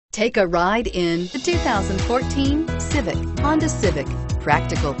Take a ride in the 2014 Civic, Honda Civic.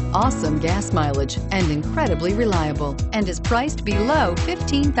 Practical, awesome gas mileage, and incredibly reliable, and is priced below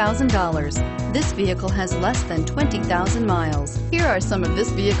 $15,000. This vehicle has less than 20,000 miles. Here are some of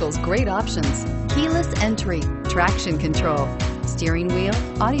this vehicle's great options: keyless entry, traction control, steering wheel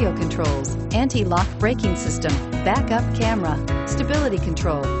audio controls, anti-lock braking system, backup camera, stability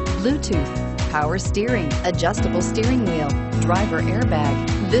control, Bluetooth, power steering, adjustable steering wheel, driver airbag.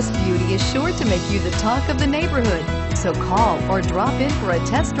 This beauty is sure to make you the talk of the neighborhood. So call or drop in for a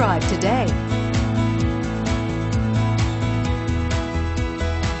test drive today.